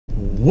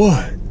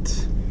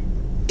What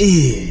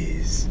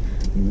is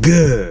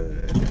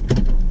good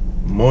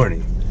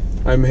morning?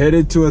 I'm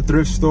headed to a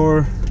thrift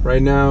store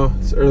right now.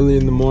 It's early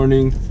in the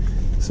morning.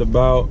 It's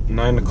about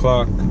 9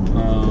 o'clock.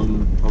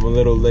 I'm a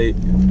little late,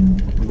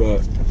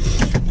 but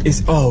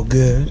it's all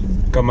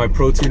good. Got my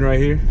protein right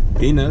here,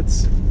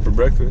 peanuts for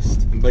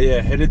breakfast. But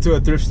yeah, headed to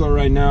a thrift store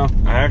right now.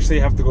 I actually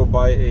have to go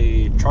buy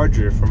a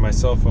charger for my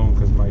cell phone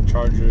because my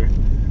charger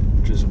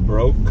just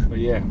broke. But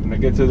yeah, when I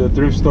get to the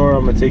thrift store,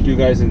 I'm gonna take you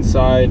guys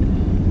inside.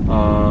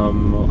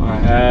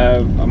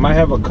 I might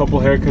have a couple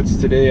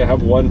haircuts today. I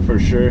have one for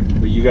sure,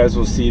 but you guys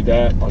will see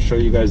that. I'll show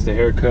you guys the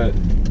haircut.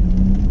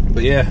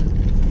 But yeah,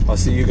 I'll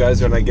see you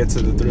guys when I get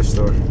to the thrift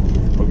store.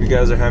 Hope you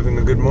guys are having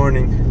a good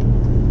morning.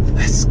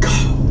 Let's go.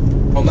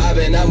 I'm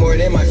vibing, I'm more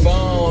than my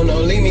phone.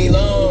 Don't leave me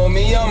alone,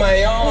 me on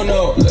my own.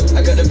 No, look,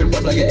 I got the bit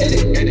rough like an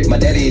edit. My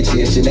daddy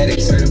itchy is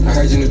genetics. I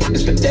heard you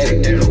it's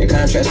pathetic. Your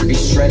contrast to be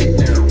shredded.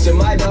 To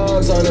my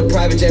dogs on a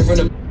private jet from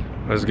the.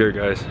 What's good,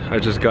 guys? I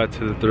just got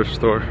to the thrift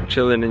store,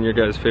 chilling in your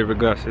guys' favorite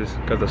glasses.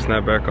 Got the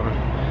snapback on.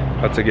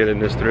 About to get in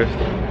this thrift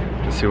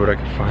and see what I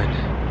can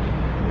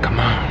find. Come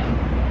on.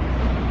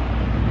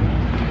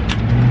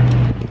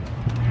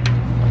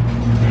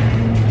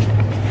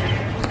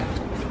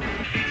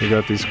 We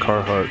got these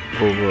Carhartt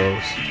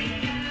overalls,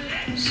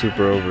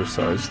 super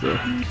oversized though.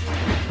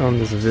 Found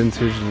this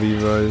vintage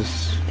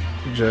Levi's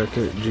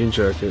jacket, jean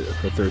jacket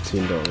for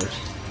 $13.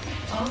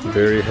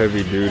 Very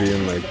heavy duty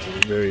and like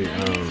very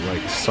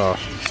like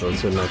soft, so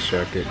it's a nice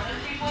jacket.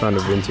 Found a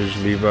vintage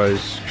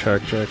Levi's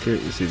track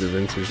jacket. You see the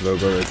vintage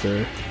logo right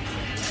there.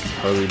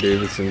 Harley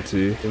Davidson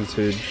tee,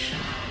 vintage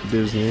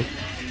Disney,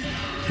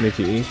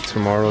 Mickey E,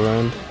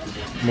 Tomorrowland.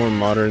 More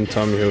modern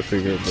Tommy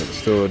Hilfiger, but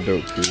still a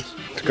dope piece.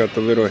 It's got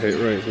the little hit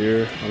right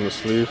here on the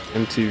sleeve.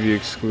 MTV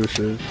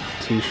exclusive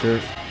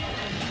t-shirt.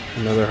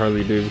 Another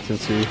Harley Davidson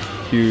tee.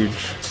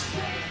 Huge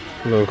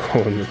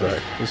logo in the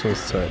back. This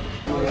one's tight.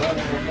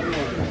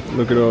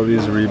 Look at all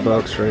these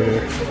Reeboks right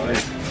here.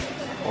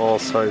 All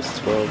size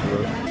 12,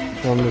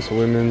 bro. On this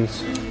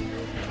women's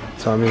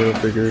Tommy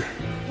Hilfiger.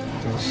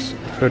 This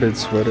hooded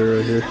sweater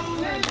right here.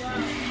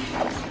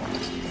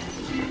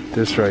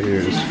 This right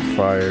here is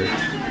fire.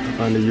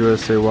 On the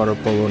USA Water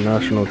Polo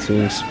National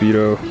Team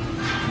Speedo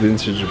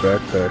vintage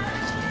backpack.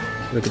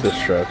 Look at the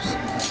straps.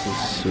 This is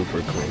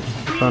super clean.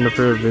 Found a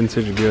pair of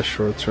vintage Guess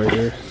shorts right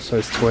here.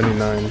 Size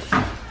 29.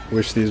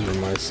 Wish these were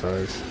my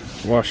size.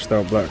 Washed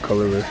out black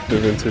colorway. The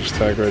vintage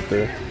tag right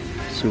there.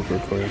 Super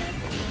clean.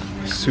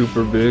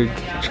 Super big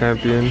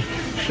Champion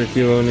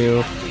Shaquille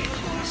O'Neal.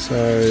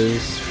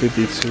 Size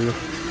 52.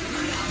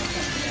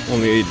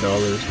 Only $8,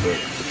 but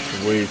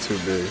it's way too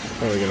big.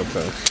 Probably gonna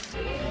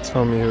pass.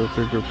 Tommy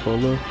Hilfiger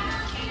polo.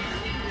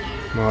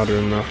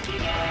 Modern though.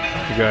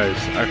 You guys,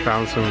 I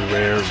found some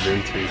rare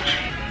vintage.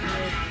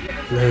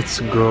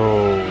 Let's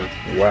go.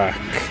 Whack.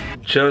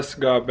 Just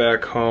got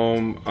back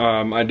home.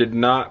 I did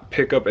not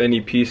pick up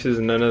any pieces.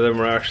 None of them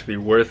were actually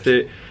worth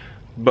it.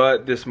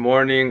 But this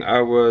morning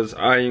I was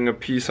eyeing a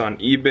piece on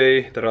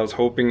eBay that I was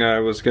hoping I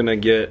was gonna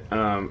get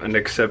an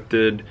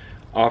accepted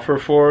offer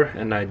for,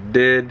 and I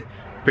did.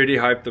 Pretty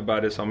hyped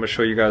about it, so I'm gonna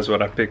show you guys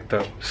what I picked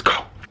up. Let's go.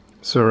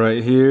 So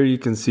right here you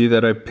can see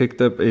that I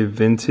picked up a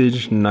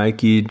vintage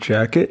Nike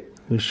jacket.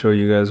 Let me show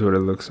you guys what it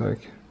looks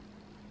like.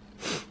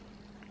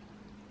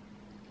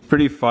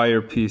 Pretty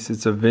fire piece.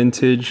 It's a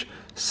vintage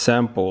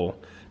sample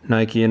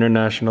Nike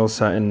International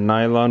satin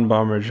nylon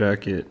bomber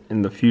jacket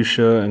in the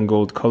fuchsia and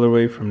gold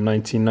colorway from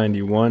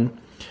 1991.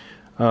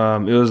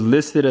 It was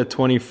listed at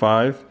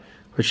 25,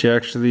 but she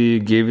actually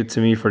gave it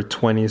to me for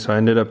 20, so I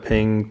ended up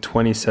paying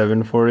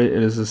 27 for it.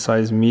 It is a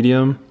size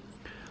medium.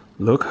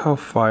 Look how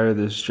fire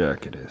this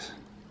jacket is.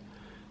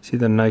 See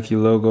the Nike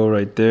logo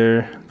right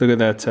there. Look at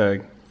that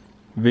tag.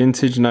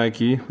 Vintage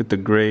Nike with the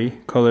gray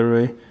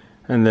colorway,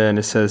 and then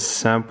it says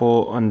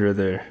sample under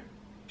there.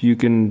 You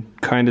can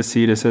kind of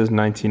see it says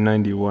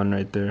 1991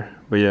 right there,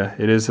 but yeah,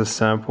 it is a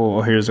sample.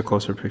 Oh, here's a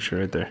closer picture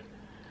right there.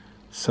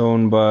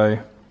 Sewn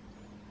by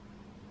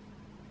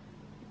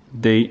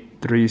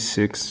date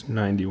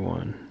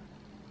 3/6/91.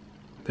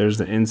 There's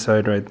the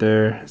inside right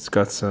there. It's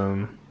got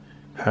some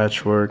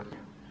patchwork.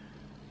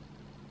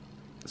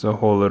 There's a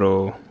whole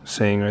little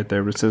saying right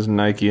there, but it says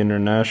Nike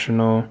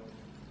International,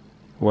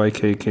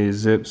 YKK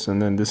zips,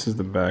 and then this is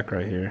the back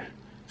right here.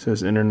 It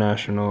says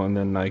International and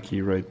then Nike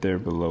right there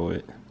below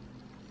it.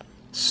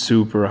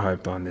 Super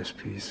hyped on this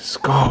piece. Let's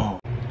go.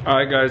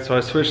 Alright guys, so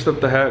I switched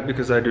up the hat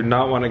because I do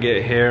not want to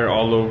get hair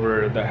all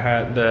over the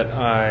hat that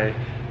I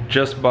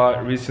just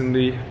bought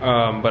recently,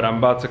 but I'm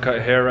about to cut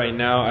hair right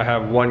now. I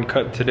have one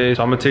cut today,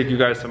 so I'm gonna take you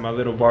guys to my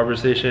little barber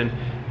station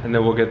and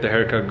then we'll get the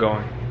haircut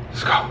going.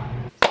 Let's go.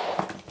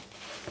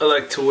 I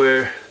like to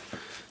wear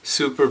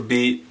super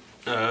beat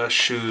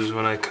shoes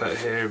when I cut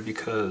hair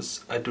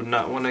because I do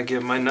not want to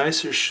get my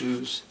nicer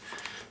shoes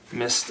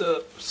messed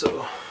up.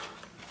 So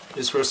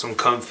just wear some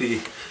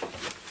comfy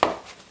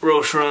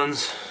Roche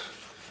runs,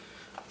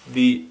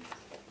 beat,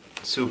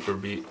 super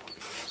beat.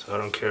 So I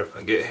don't care if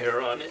I get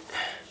hair on it.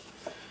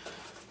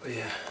 But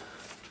yeah.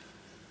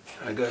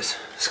 Alright guys,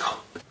 let's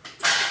go.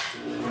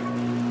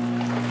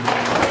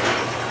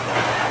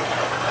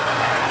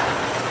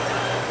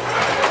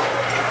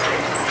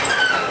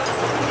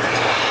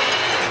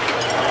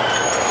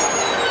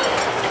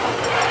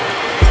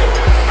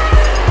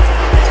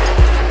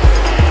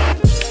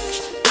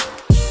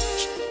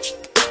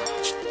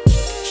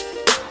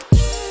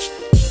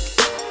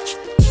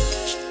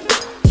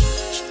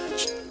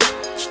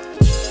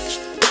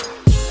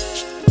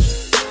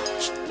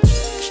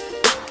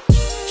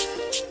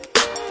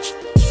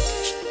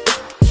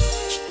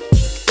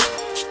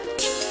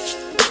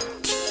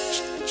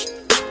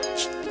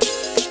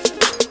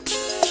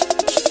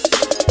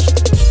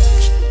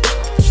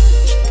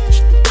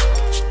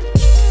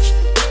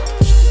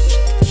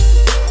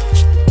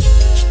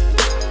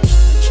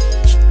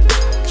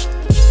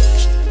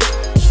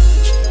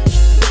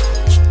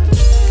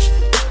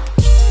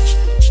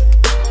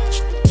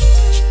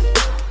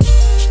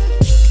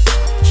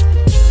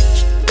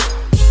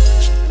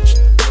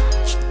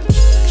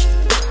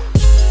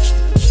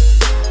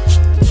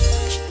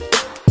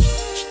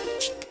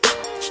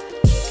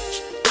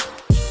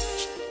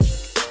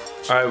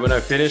 Alright, when I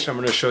finish, I'm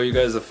going to show you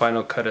guys the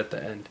final cut at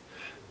the end.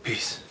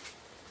 Peace.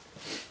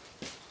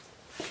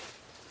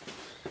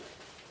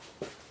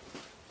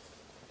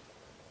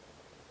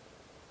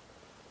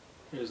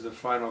 Here's the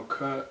final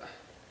cut.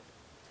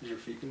 Is your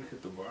feet gonna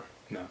hit the bar?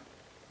 No.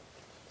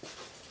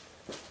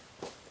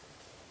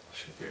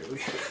 Shit,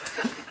 barely.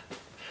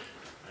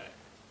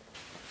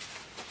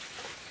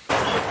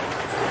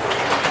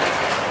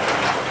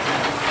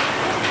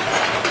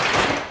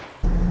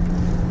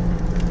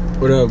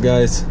 What up,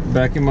 guys?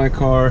 Back in my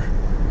car.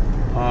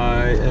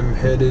 I am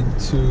headed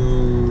to...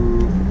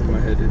 where am I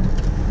headed?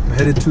 I'm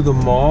headed to the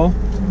mall.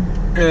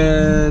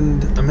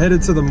 And I'm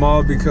headed to the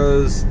mall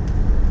because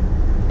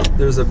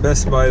there's a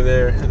Best Buy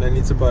there and I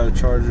need to buy a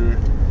charger.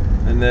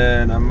 And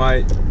then I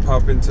might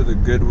pop into the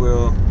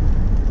Goodwill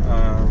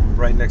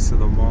right next to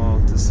the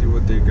mall to see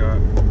what they got.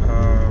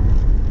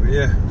 But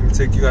yeah, I'm gonna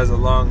take you guys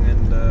along,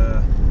 and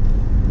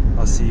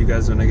I'll see you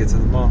guys when I get to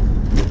the mall.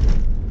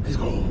 Let's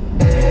go.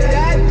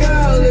 That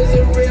girl is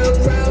a real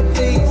crowd,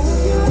 please.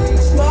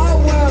 Small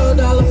world,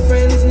 all her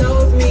friends know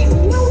of me.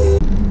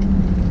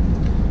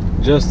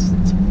 Just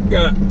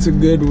got to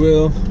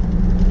Goodwill,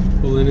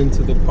 pulling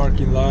into the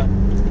parking lot.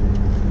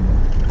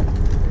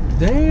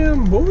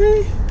 Damn,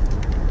 boy.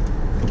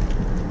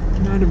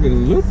 Not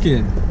even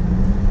looking.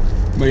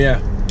 But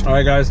yeah, all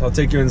right, guys, I'll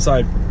take you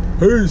inside.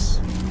 Peace.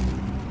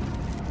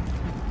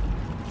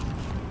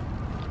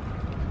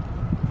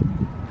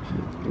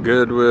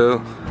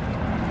 Goodwill.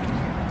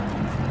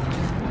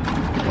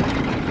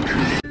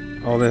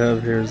 All they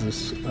have here is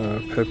this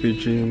Peppy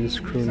jeans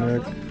crew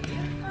neck.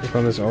 I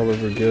found this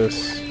Oliver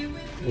Guess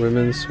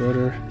women's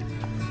sweater,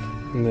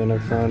 and then I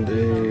found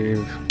a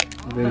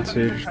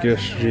vintage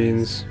Guess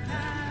jeans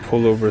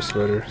pullover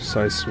sweater,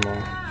 size small.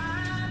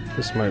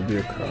 This might be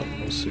a crop,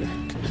 we'll see.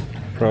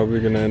 Probably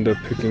gonna end up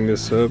picking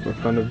this up. I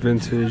found a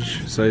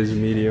vintage size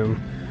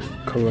medium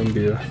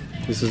Columbia.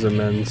 This is a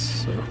men's,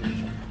 so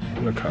I'm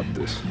gonna cop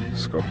this.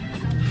 Let's go.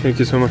 Thank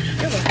you so much.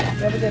 You're welcome.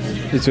 Have a good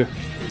one. You too.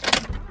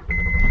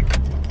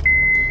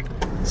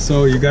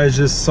 So you guys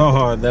just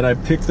saw that I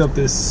picked up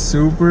this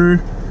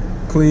super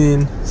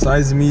clean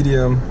size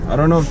medium. I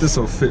don't know if this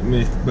will fit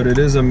me, but it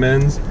is a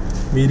men's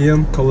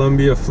medium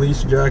Columbia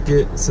fleece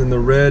jacket. It's in the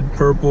red,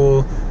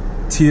 purple,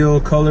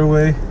 teal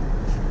colorway,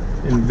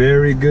 in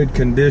very good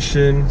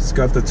condition. It's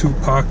got the 2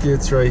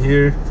 pockets right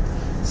here.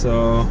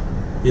 So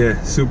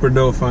yeah, super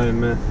dope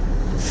find, man.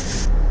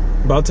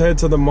 About to head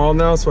to the mall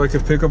now so I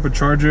can pick up a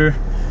charger.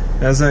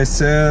 As I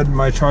said,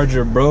 my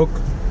charger broke,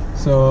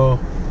 so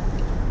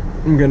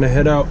I'm gonna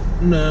head out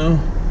now.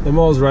 The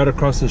mall's right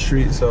across the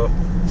street, so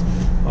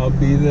I'll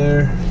be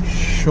there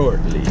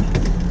shortly.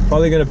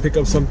 Probably gonna pick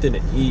up something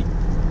to eat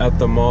at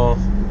the mall.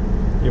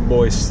 Your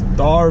boy's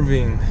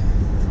starving.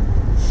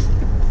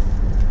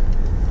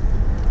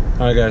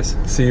 Alright guys,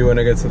 see you when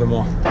I get to the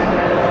mall.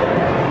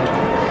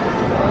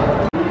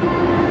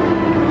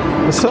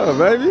 What's up,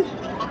 baby?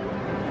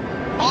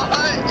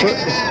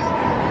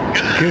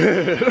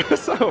 Good.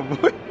 What's up,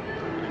 boy?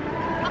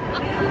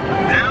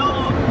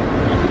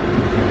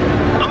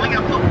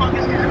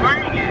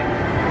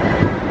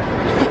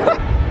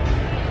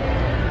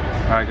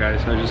 Alright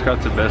guys, I just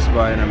got to Best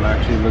Buy and I'm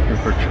actually looking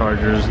for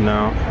chargers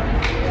now.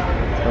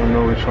 I don't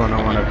know which one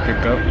I want to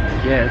pick up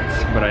yet,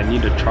 but I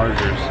need a charger,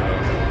 so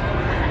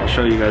I'll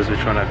show you guys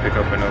which one I pick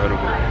up in a little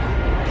bit.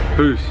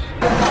 Peace.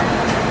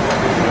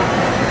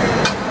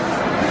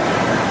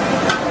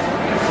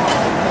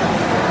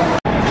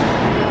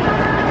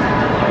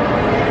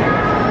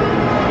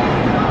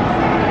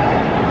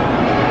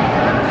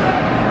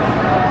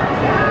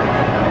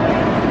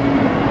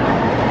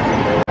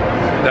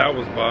 That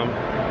was bomb.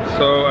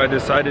 So I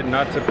decided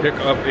not to pick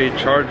up a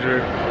charger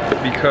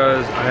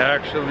because I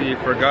actually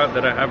forgot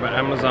that I have an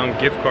Amazon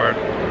gift card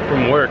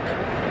from work.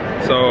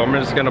 So I'm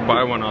just gonna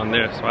buy one on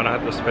there so I don't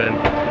have to spend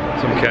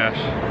some cash.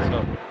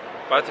 So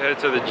about to head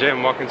to the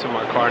gym, walking to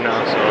my car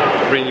now. So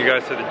I'll bring you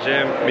guys to the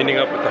gym, meeting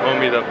up with the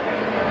homie though.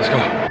 Let's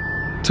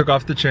go. Took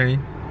off the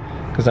chain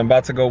because I'm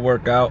about to go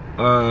work out.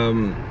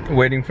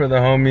 Waiting for the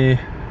homie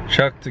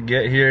Chuck to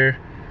get here.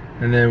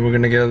 And then we're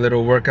gonna get a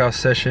little workout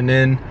session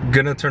in.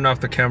 Gonna turn off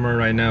the camera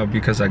right now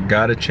because I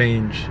gotta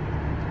change.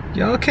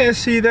 Y'all can't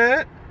see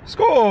that. Let's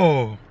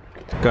go.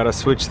 Gotta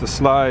switch the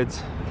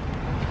slides.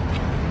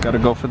 Gotta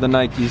go for the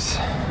Nikes.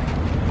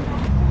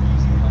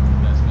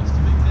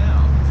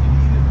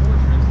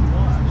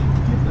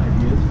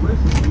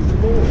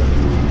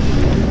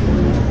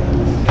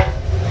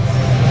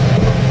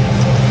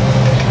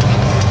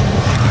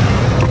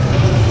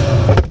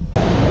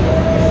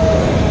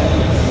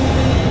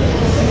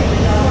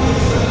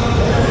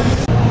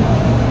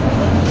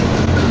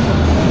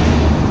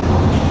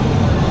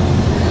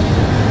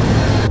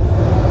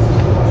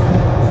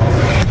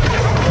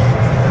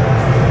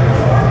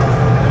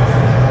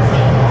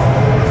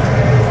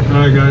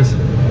 Alright guys,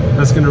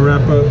 that's gonna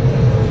wrap up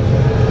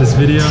this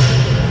video.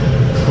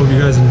 Hope you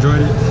guys enjoyed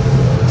it.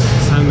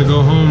 It's time to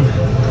go home,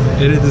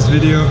 edit this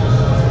video,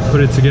 put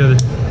it together.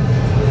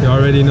 You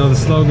already know the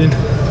slogan,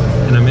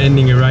 and I'm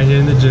ending it right here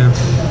in the gym.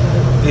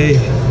 Hey,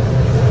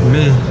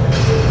 man,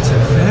 to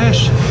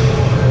fashion.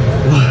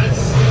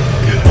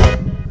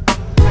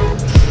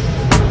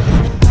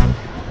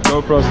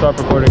 GoPro, stop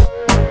recording.